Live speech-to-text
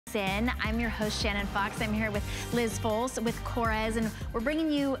I'm your host, Shannon Fox. I'm here with Liz Foles with Korres, and we're bringing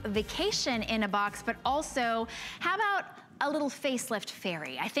you vacation in a box, but also, how about a little facelift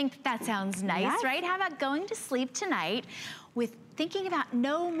fairy? I think that sounds nice, yes. Right? How about going to sleep tonight with thinking about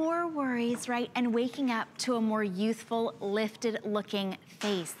no more worries, right? And waking up to a more youthful, lifted looking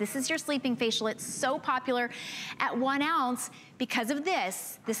face. This is your sleeping facial. It's so popular at 1 ounce because of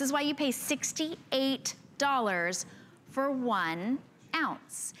this. This is why you pay $68 for 1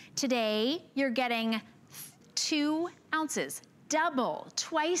 ounce. Today, you're getting 2 ounces, double,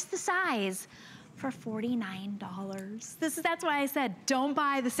 twice the size for $49. That's why I said, don't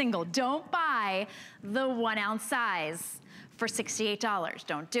buy the single. Don't buy the 1 ounce size for $68.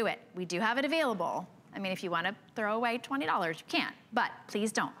 Don't do it. We do have it available. I mean, if you want to throw away $20, you can, but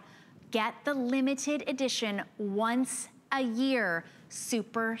please don't. Get the limited edition once a year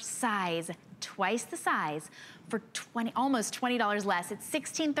super size, twice the size, for almost $20 less. It's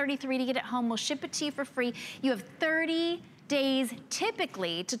 $16.33 to get it home. We'll ship it to you for free. You have 30 days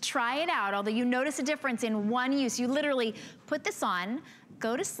typically to try it out, although you notice a difference in one use. You literally put this on,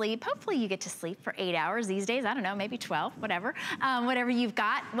 go to sleep. Hopefully you get to sleep for 8 hours these days. I don't know, maybe 12, whatever. Whatever you've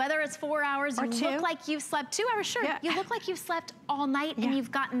got, whether it's 4 hours, or you look like you've slept 2 hours, sure. Yeah. You look like you've slept all night, and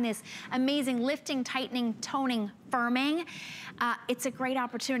you've gotten this amazing lifting, tightening, toning, firming. It's a great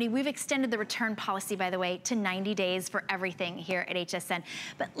opportunity. We've extended the return policy, by the way, to 90 days for everything here at HSN.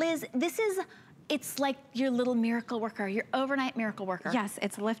 But Liz, it's like your little miracle worker, your overnight miracle worker. Yes,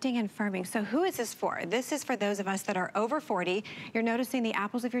 it's lifting and firming. So who is this for? This is for those of us that are over 40. You're noticing the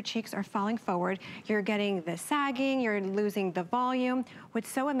apples of your cheeks are falling forward. You're getting the sagging, you're losing the volume. What's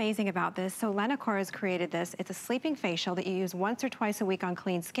so amazing about this, so Korres created this. It's a sleeping facial that you use once or twice a week on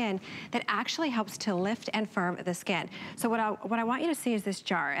clean skin that actually helps to lift and firm the skin. So what I want you to see is this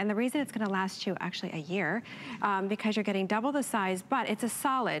jar. And the reason it's gonna last you actually a year, because you're getting double the size, but it's a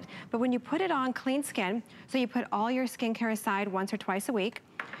solid. But when you put it on clean skin, so you put all your skincare aside once or twice a week,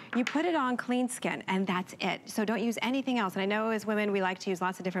 you put it on clean skin, and that's it. So don't use anything else. And I know as women, we like to use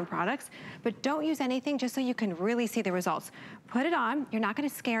lots of different products, but don't use anything just so you can really see the results. Put it on. You're not gonna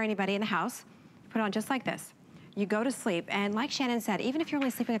scare anybody in the house. Put it on just like this. You go to sleep, and like Shannon said, even if you're only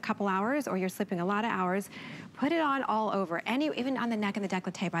sleeping a couple hours or you're sleeping a lot of hours, put it on all over, even on the neck and the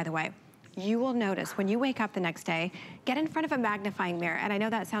décolleté, by the way. You will notice when you wake up the next day, get in front of a magnifying mirror. And I know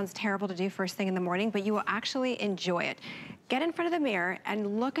that sounds terrible to do first thing in the morning, but you will actually enjoy it. Get in front of the mirror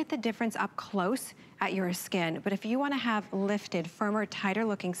and look at the difference up close at your skin. But if you wanna have lifted, firmer, tighter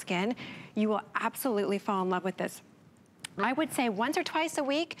looking skin, you will absolutely fall in love with this. I would say once or twice a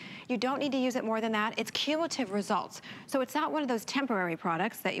week. You don't need to use it more than that. It's cumulative results. So it's not one of those temporary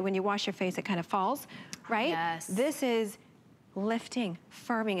products that when you wash your face, it kind of falls, right? Yes. This is lifting,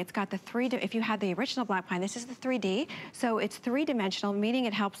 firming. It's got the if you had the original Black Pine, this is the 3D. So it's 3-dimensional, meaning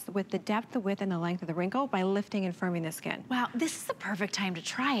it helps with the depth, the width, and the length of the wrinkle by lifting and firming the skin. Wow, this is the perfect time to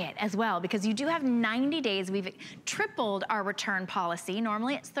try it as well, because you do have 90 days. We've tripled our return policy.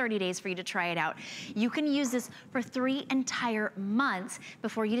 Normally it's 30 days for you to try it out. You can use this for 3 entire months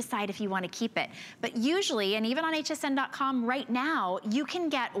before you decide if you want to keep it. But usually, and even on hsn.com right now, you can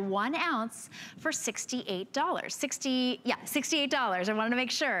get 1 ounce for $68. $68, I wanted to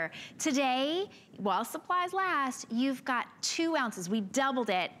make sure. Today, while supplies last, you've got 2 ounces. We doubled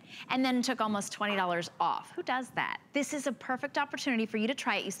it and then took almost $20 off. Who does that? This is a perfect opportunity for you to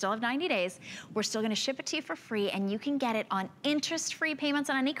try it. You still have 90 days. We're still gonna ship it to you for free, and you can get it on interest-free payments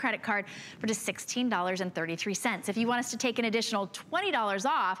on any credit card for just $16.33. If you want us to take an additional $20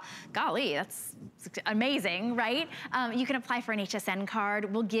 off, golly, that's amazing, right? You can apply for an HSN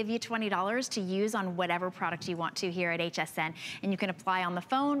card. We'll give you $20 to use on whatever product you want to here at HSN, and you can apply on the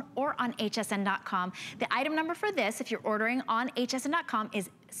phone or on hsn.com. The item number for this, if you're ordering on hsn.com, is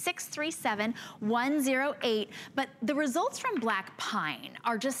 637108. But the results from Black Pine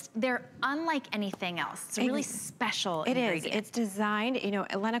are just, they're unlike anything else. It's a really special ingredient. It is. It's designed, you know,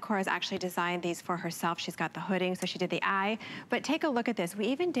 Korres actually designed these for herself. She's got the hooding, so she did the eye. But take a look at this. We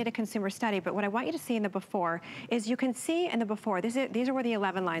even did a consumer study, but what I want you to see in the before is you can see in the before, these are where the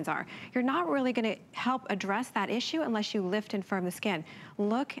 11 lines are. You're not really gonna help address that issue unless you lift and firm the skin.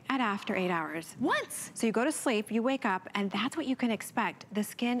 Look at after 8 hours. Once. So you go to sleep, you wake up, and that's what you can expect. The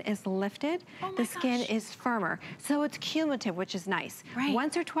skin is lifted, the skin is firmer. So it's cumulative, which is nice. Right.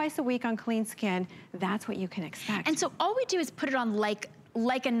 Once or twice a week on clean skin, that's what you can expect. And so all we do is put it on like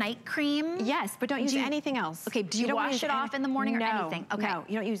like a night cream? Yes, but don't use anything else. Okay, do you wash it off in the morning or anything? Okay. No,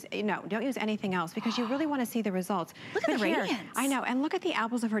 you don't use anything else because you really want to see the results. Look at the radiance. I know, and look at the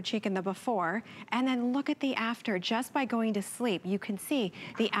apples of her cheek in the before, and then look at the after. Just by going to sleep, you can see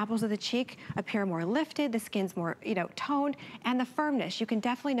the apples of the cheek appear more lifted, the skin's more, toned, and the firmness. You can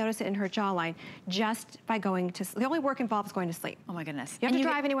definitely notice it in her jawline just by going to sleep. The only work involved is going to sleep. Oh my goodness. You don't have to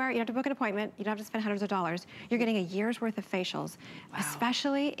drive anywhere, you don't have to book an appointment, you don't have to spend hundreds of dollars. You're getting a year's worth of facials,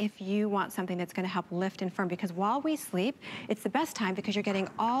 especially if you want something that's gonna help lift and firm, because while we sleep, it's the best time because you're getting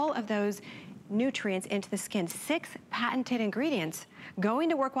all of those nutrients into the skin. 6 patented ingredients going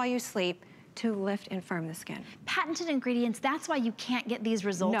to work while you sleep to lift and firm the skin. Patented ingredients, that's why you can't get these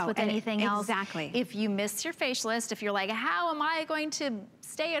results with anything else. Exactly. If you miss your facialist, if you're like, how am I going to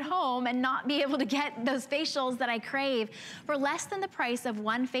stay at home and not be able to get those facials that I crave? For less than the price of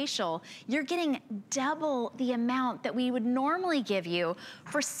one facial, you're getting double the amount that we would normally give you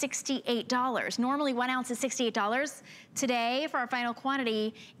for $68. Normally 1 ounce is $68. Today, for our final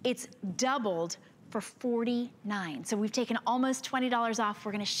quantity, it's doubled for $49. So we've taken almost $20 off.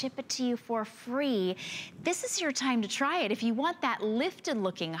 We're gonna ship it to you for free. This is your time to try it. If you want that lifted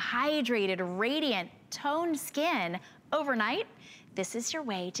looking, hydrated, radiant, toned skin overnight, this is your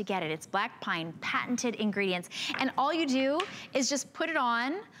way to get it. It's black pine, patented ingredients. And all you do is just put it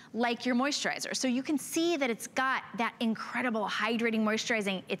on like your moisturizer. So you can see that it's got that incredible hydrating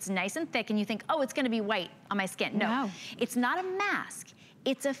moisturizing. It's nice and thick and you think, oh, it's gonna be white on my skin. No, it's not a mask.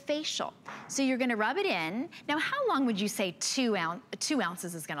 It's a facial. So you're gonna rub it in. Now, how long would you say 2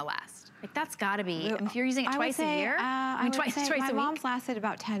 ounces is gonna last? Like that's gotta be, if you're using it twice a year, twice a week. My mom's lasted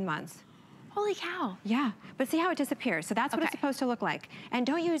about 10 months. Holy cow. Yeah, but see how it disappears. So that's what it's supposed to look like. And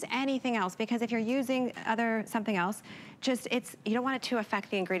don't use anything else, because if you're using something else, you don't want it to affect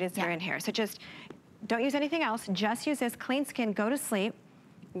the ingredients that are in here. So just don't use anything else. Just use this, clean skin, go to sleep,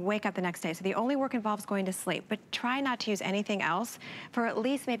 wake up the next day. So the only work involves going to sleep, but try not to use anything else for at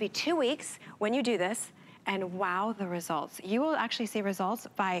least maybe 2 weeks when you do this, and wow the results. You will actually see results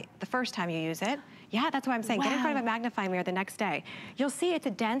by the first time you use it. Yeah, that's what I'm saying. Get in front of a magnifying mirror the next day. You'll see it's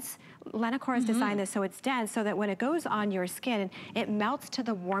a dense, Korres designed this so it's dense so that when it goes on your skin, it melts to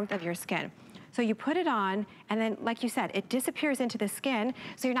the warmth of your skin. So you put it on, and then, like you said, it disappears into the skin,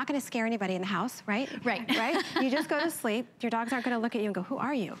 so you're not gonna scare anybody in the house, right? Right. Right? You just go to sleep. Your dogs aren't gonna look at you and go, who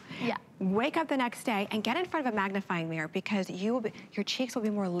are you? Yeah. Wake up the next day and get in front of a magnifying mirror, because your cheeks will be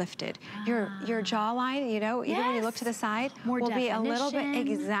more lifted. Your jawline, even when you look to the side, will be a little bit,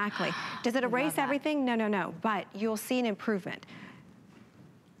 exactly. Does it erase everything? No, no, no, but you'll see an improvement.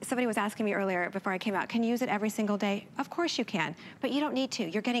 Somebody was asking me earlier before I came out, can you use it every single day? Of course you can, but you don't need to.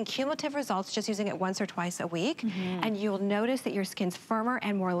 You're getting cumulative results just using it once or twice a week, and you'll notice that your skin's firmer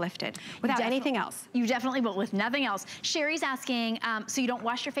and more lifted without anything else. You definitely will, with nothing else. Sherry's asking, so you don't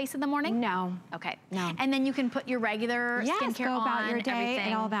wash your face in the morning? No. Okay. No. And then you can put your regular skincare go about on, your day everything.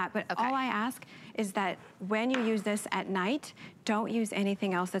 and all that, but all I ask is that when you use this at night, don't use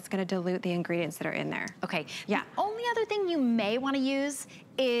anything else that's gonna dilute the ingredients that are in there. Okay. Yeah. The only other thing you may wanna use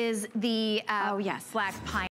is the black pine.